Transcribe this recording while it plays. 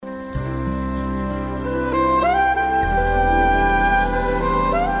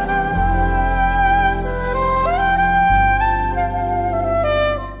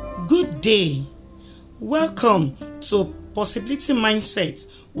day. Welcome to Possibility Mindset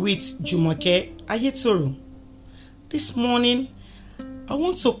with Jumoke Ayetoro. This morning, I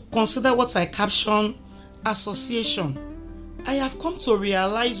want to consider what I caption association. I have come to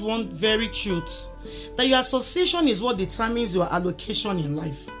realize one very truth, that your association is what determines your allocation in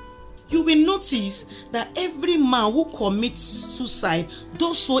life. You will notice that every man who commits suicide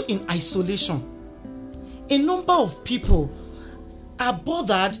does so in isolation. A number of people are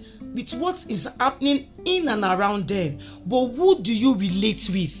bothered with what is happening in and around them, but who do you relate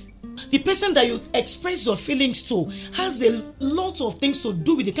with? The person that you express your feelings to has a lot of things to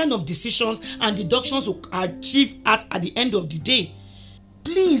do with the kind of decisions and deductions you achieve at the end of the day.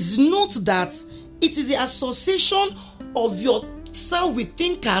 Please note that it is the association of yourself with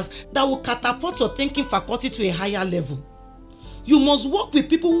thinkers that will catapult your thinking faculty to a higher level. You must work with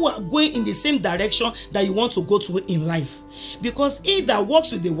people who are going in the same direction that you want to go to in life, because he that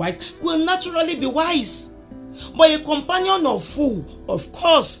walks with the wise will naturally be wise. But a companion of fool, of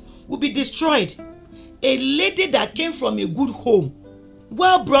course, will be destroyed. A lady that came from a good home,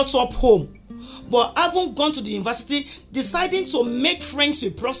 well brought up home, but haven't gone to the university, deciding to make friends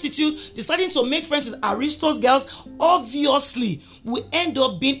with prostitutes, deciding to make friends with aristos girls, obviously will end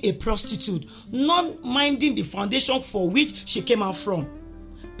up being a prostitute, not minding the foundation for which she came out from.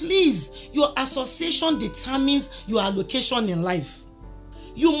 Please, your association determines your allocation in life.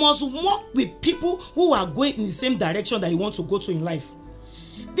 You must work with people who are going in the same direction that you want to go to in life.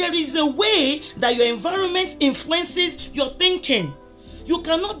 There is a way that your environment influences your thinking. You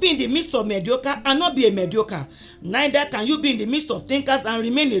cannot be in the midst of mediocre and not be a mediocre. Neither can you be in the midst of thinkers and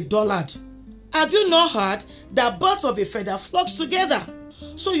remain a dullard. Have you not heard that birds of a feather flock together?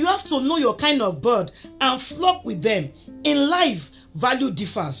 So you have to know your kind of bird and flock with them. In life, value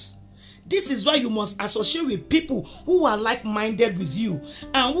differs. This is why you must associate with people who are like-minded with you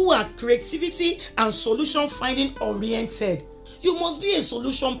and who are creativity and solution-finding oriented. You must be a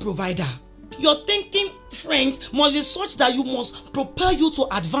solution provider. Your thinking friends must be such that you must propel you to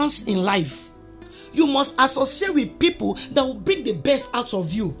advance in life. You must associate with people that will bring the best out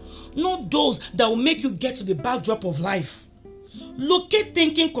of you, not those that will make you get to the backdrop of life. Locate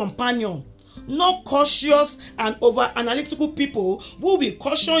thinking companion, not cautious and over-analytical people who will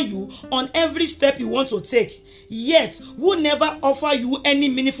caution you on every step you want to take, yet who never offer you any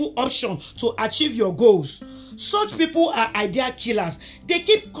meaningful option to achieve your goals. Such people are idea killers. They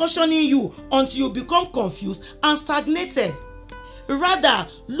keep cautioning you until you become confused and stagnated. Rather,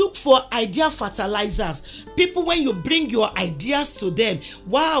 look for idea fertilizers. People, when you bring your ideas to them,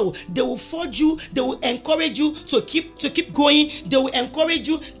 wow, they will forge you, they will encourage you to keep going, they will encourage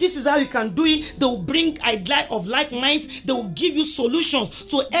you, this is how you can do it, they will bring idea of like minds, they will give you solutions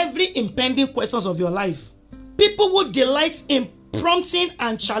to every impending questions of your life. People who delight in prompting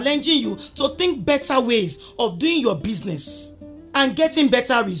and challenging you to think better ways of doing your business and getting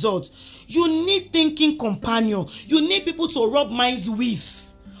better results. You need thinking companion. You need people to rub minds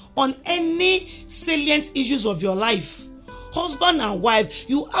with on any salient issues of your life. Husband and wife,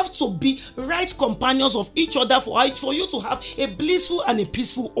 you have to be right companions of each other for you to have a blissful and a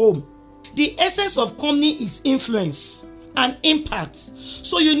peaceful home. The essence of company is influence and impact.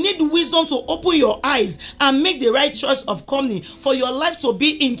 So you need wisdom to open your eyes and make the right choice of company for your life to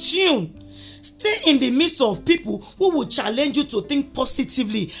be in tune. Stay in the midst of people who will challenge you to think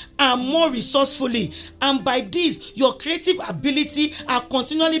positively and more resourcefully, and by this your creative ability are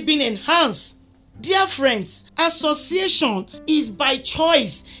continually being enhanced. Dear friends, association is by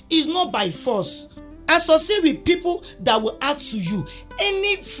choice, is not by force. Associate with people that will add to you.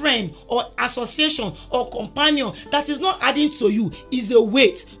 Any friend or association or companion that is not adding to you is a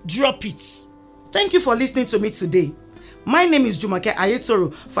weight. Drop it. Thank you for listening to me today. My name is Jumoke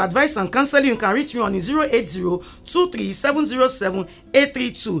Ayetoro. For advice and counseling, you can reach me on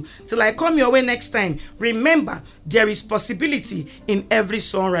 080-23-707-832. Till I come your way next time, remember, there is possibility in every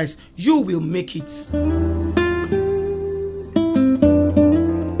sunrise. You will make it.